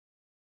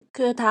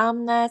그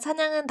다음날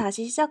사냥은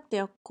다시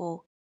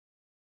시작되었고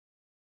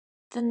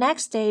The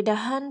next day the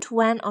hunt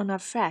went on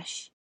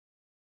afresh.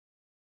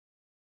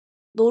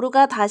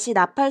 노루가 다시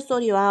나팔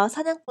소리와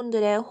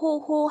사냥꾼들의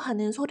호호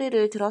하는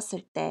소리를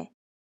들었을 때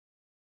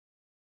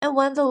And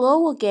when the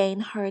low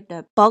again heard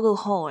the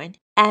bugle-horn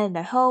and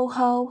the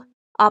ho-ho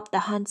of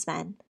the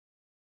huntsman.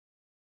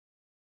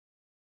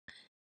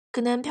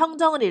 그는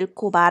평정을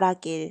잃고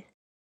말하길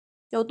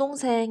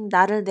여동생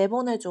나를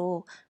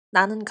내보내줘.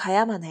 나는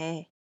가야만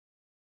해.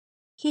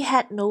 He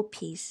had no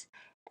peace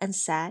and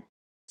said,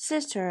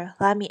 Sister,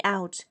 let me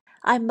out.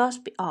 I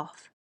must be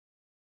off.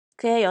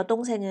 그의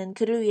여동생은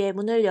그를 위해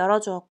문을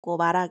열어주었고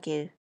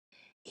말하길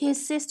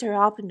His sister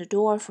opened the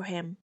door for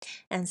him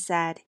and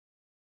said,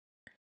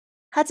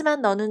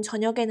 하지만 너는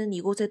저녁에는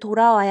이곳에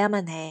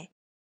돌아와야만 해.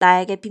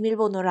 나에게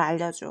비밀번호를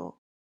알려줘.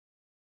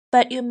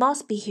 But you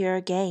must be here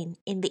again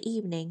in the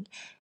evening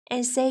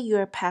and say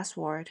your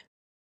password.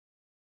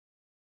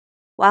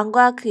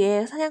 왕과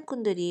그의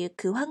사냥꾼들이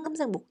그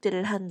황금색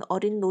목들을 한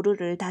어린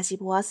노루를 다시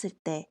보았을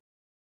때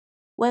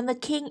When the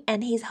king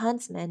and his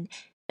huntsmen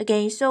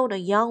again saw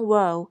the young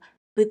roe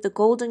with the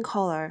golden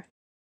collar.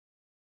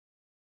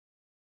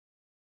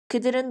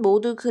 그들은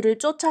모두 그를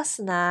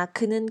쫓았으나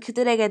그는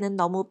그들에게는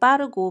너무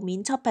빠르고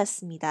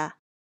민첩했습니다.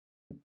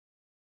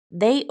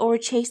 They all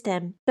chased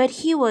him,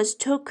 but he was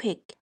too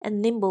quick and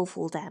nimble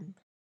for them.